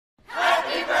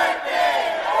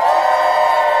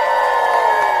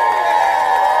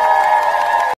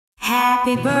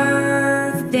Happy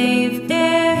birthday,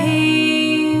 Vaidehi.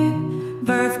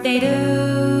 Birthday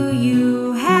to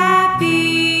you.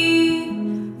 Happy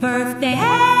birthday,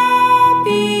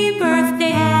 happy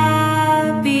birthday,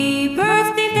 happy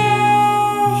birthday,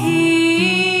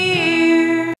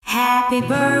 Vaidehi. Happy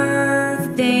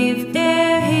birthday,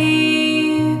 Vaidehi.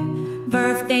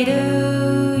 Birthday to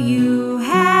you.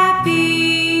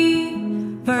 Happy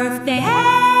birthday,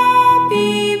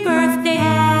 happy birthday,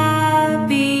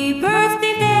 happy birthday,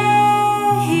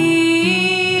 Vaidehi.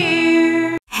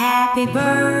 Happy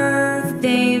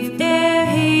birthday,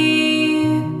 Vaidehi.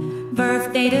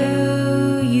 Birthday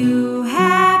to you.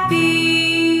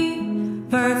 Happy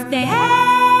birthday,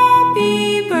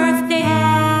 happy birthday,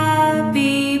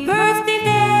 happy birthday,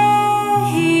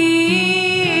 Vaidehi.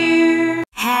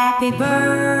 Happy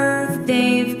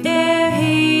birthday,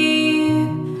 Vaidehi.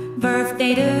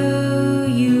 Birthday to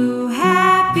you.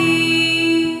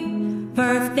 Happy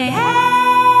birthday,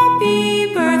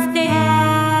 happy birthday,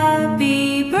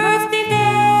 happy birthday,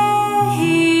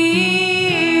 Vaidehi.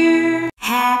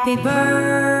 Happy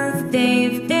birthday,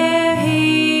 Vaidehi.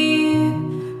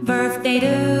 Birthday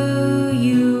to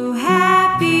you.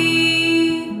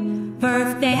 Happy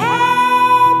birthday,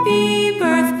 happy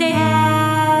birthday,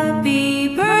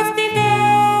 happy birthday,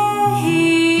 Vaidehi.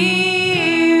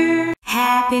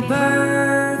 Happy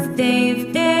birthday,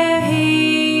 Vaidehi.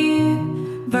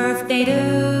 Birthday to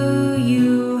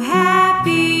you.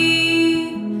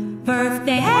 Happy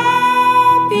birthday,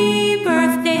 happy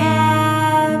birthday,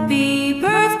 happy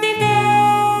birthday,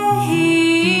 Vaidehi.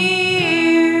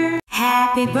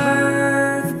 Happy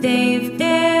birthday,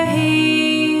 Vaidehi.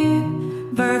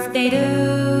 Birthday to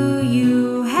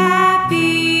you.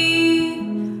 Happy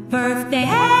birthday,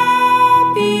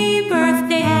 happy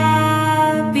birthday,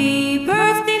 happy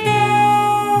birthday,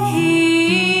 Vaidehi.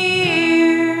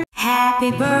 Happy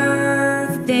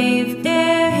birthday,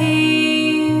 Vaidehi.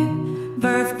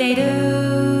 Birthday to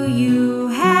you.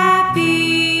 Happy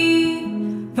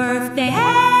birthday,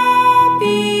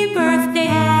 happy birthday,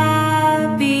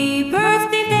 happy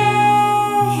birthday,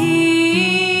 Vaidehi.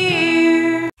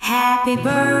 Happy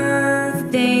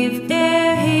birthday,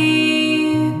 Vaidehi.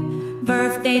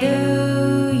 Birthday to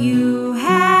you.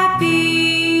 Happy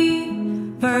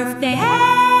birthday,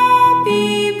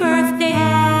 happy birthday,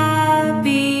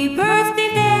 happy birthday,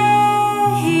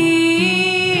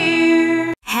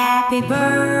 Vaidehi. Happy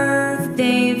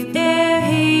birthday,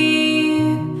 Vaidehi.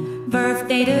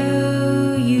 Birthday to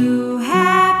you.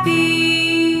 Happy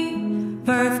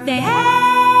birthday,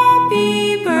 happy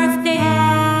birthday,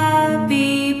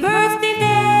 happy birthday,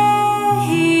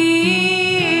 Vaidehi.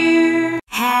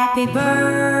 Happy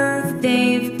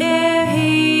birthday,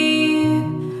 Vaidehi.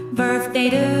 Birthday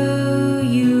to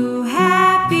you.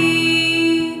 Happy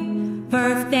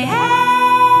birthday,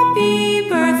 happy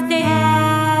birthday,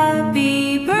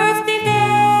 happy birthday,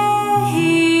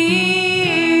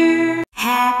 Vaidehi.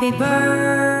 Happy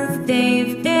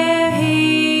birthday, Vaidehi.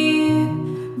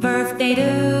 Birthday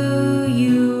to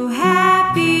you.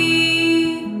 Happy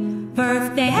birthday,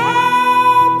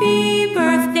 happy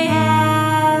birthday,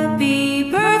 happy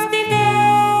birthday,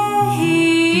 Vaidehi.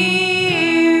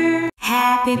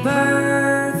 Happy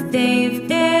birthday,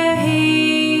 Vaidehi.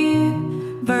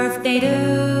 Birthday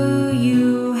to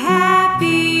you.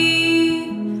 Happy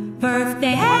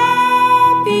birthday,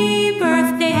 happy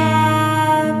birthday,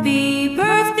 happy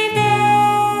birthday,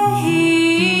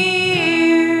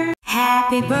 Vaidehi.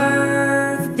 Happy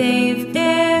birthday,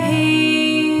 Vaidehi.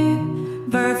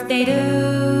 Birthday to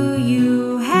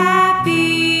you.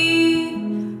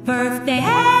 Happy birthday,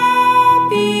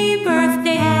 happy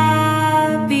birthday,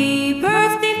 happy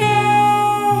birthday,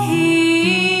 Vaidehi.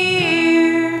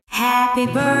 Happy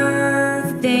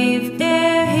birthday,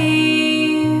 Vaidehi.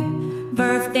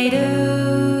 Birthday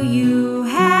to you.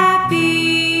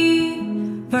 Happy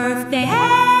birthday,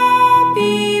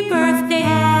 happy birthday,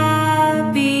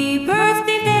 happy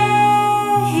birthday,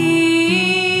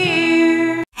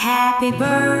 Vaidehi. Happy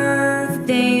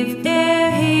birthday,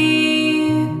 Vaidehi.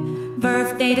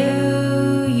 Birthday to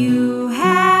you.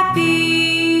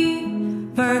 Happy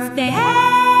birthday,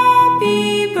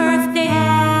 happy birthday,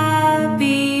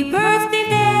 happy birthday,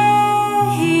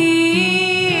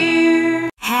 Vaidehi.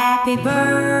 Happy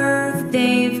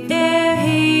birthday,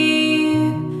 Vaidehi.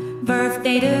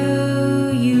 Birthday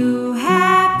to you.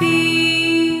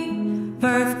 Happy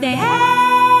birthday,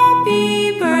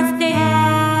 happy birthday,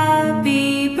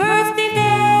 happy birthday,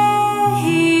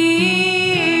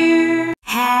 Vaidehi.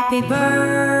 Happy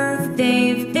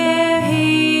birthday,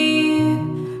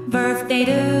 Vaidehi. Birthday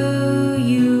to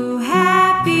you.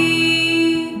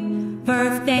 Happy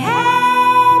birthday,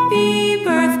 happy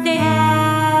birthday,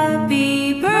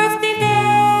 happy birthday,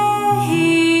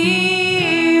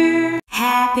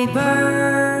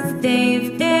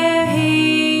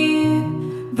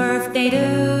 birthday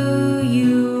to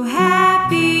you,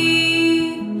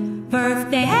 happy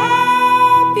birthday,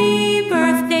 happy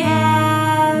birthday,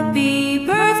 happy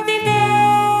birthday dear.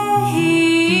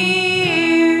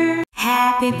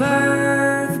 Happy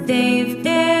birthday,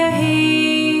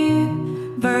 dear.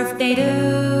 Birthday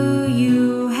to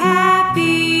you,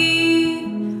 happy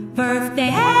birthday,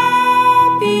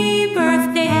 happy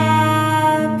birthday,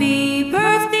 happy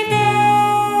birthday dear.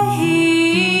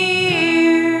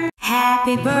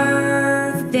 Happy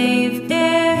birthday,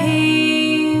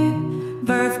 dear.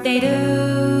 Birthday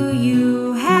to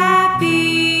you,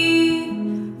 happy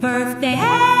birthday,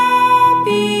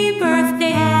 happy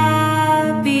birthday,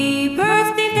 happy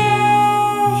birthday dear.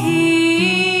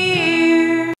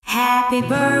 Happy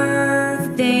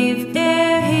birthday,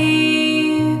 dear.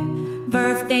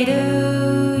 Birthday to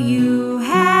you,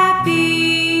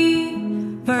 happy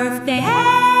birthday,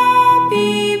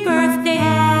 happy birthday,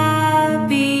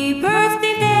 happy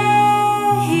birthday dear.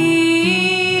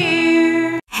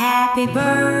 Happy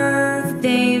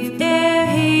birthday,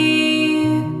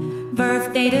 dear.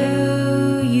 Birthday to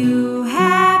you,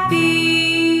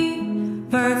 happy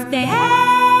birthday,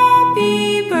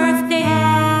 happy birthday,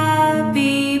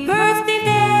 happy birthday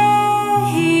dear.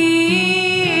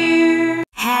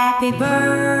 Happy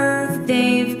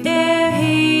birthday, dear.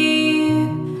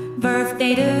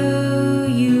 Birthday to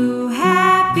you,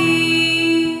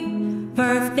 happy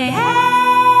birthday,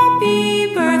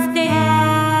 happy birthday,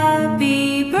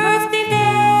 happy birthday dear.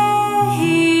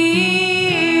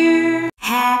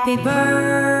 Happy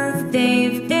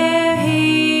birthday,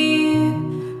 dear.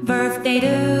 Birthday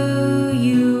to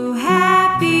you,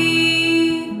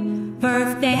 happy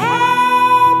birthday,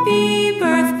 happy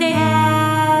birthday,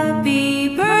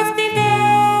 happy birthday dear.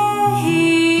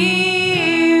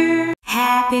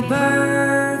 Happy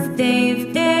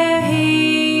birthday, dear.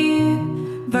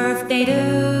 Birthday to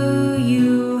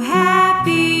you,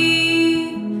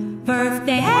 happy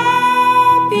birthday,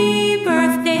 happy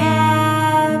birthday,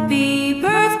 happy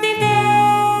birthday dear.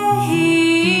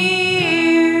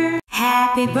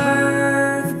 Happy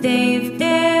birthday,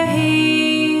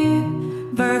 dear.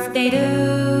 Birthday to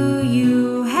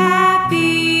you,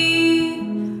 happy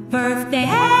birthday,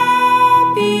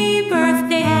 happy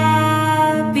birthday,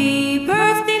 happy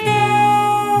birthday dear.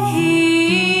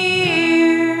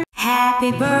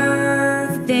 Happy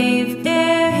birthday,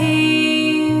 dear.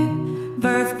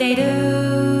 Birthday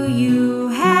to you,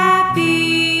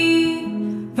 happy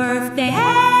birthday,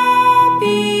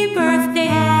 happy birthday,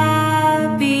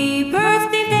 happy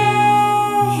birthday dear.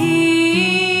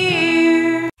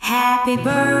 Happy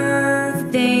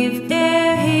birthday,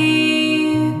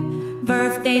 dear.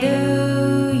 Birthday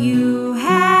to you,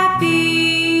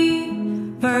 happy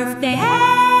birthday,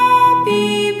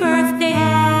 happy birthday,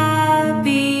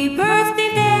 happy birthday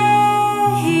dear.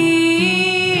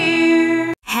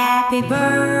 Happy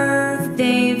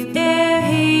birthday, dear.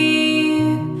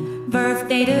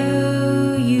 Birthday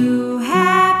to you,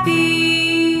 happy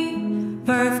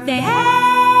birthday,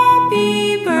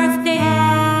 happy birthday,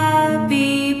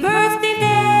 happy birthday dear.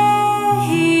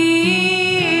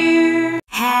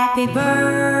 Happy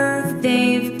birthday,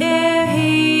 dear.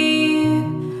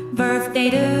 Birthday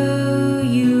to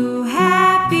you,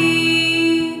 happy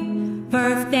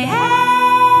birthday,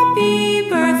 happy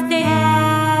birthday,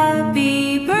 happy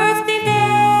birthday dear.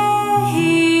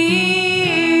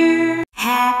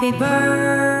 Happy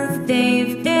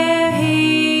birthday, dear.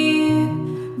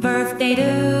 Birthday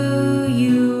to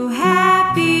you,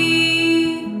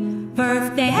 happy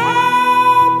birthday,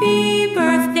 happy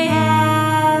birthday,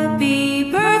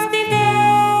 happy birthday dear.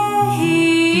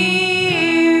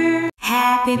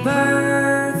 Happy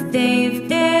birthday,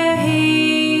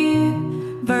 dear.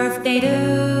 Birthday to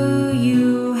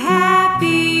you,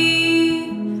 happy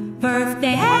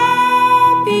birthday,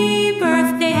 happy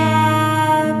birthday,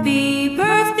 happy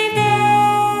birthday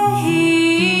dear.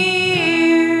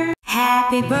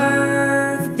 Happy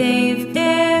birthday,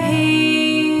 dear.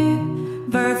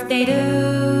 Birthday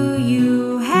to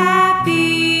you,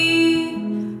 happy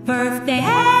birthday,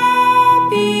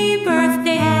 happy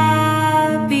birthday,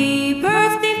 happy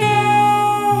birthday dear.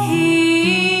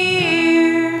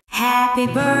 Happy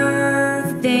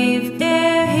birthday,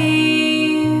 dear.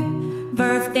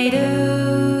 Birthday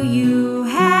to you,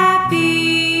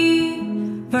 happy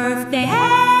birthday,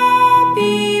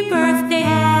 happy birthday,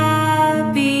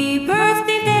 happy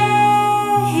birthday dear.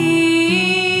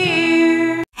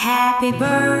 Happy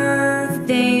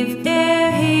birthday,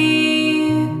 dear.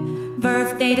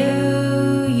 Birthday to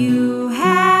you,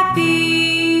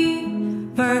 happy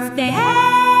birthday,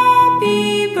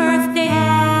 happy birthday,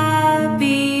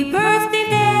 happy birthday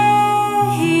dear.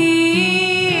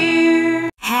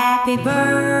 Happy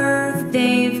birthday.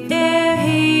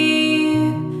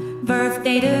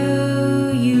 birthday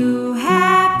to you,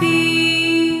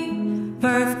 happy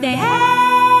birthday,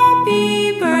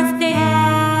 happy birthday,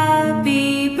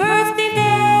 happy birthday,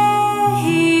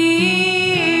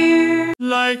 dear.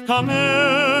 Like,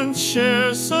 comment,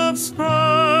 share,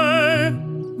 subscribe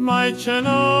my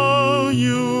channel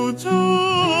YouTube.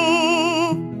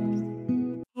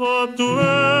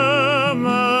 Abdurrehman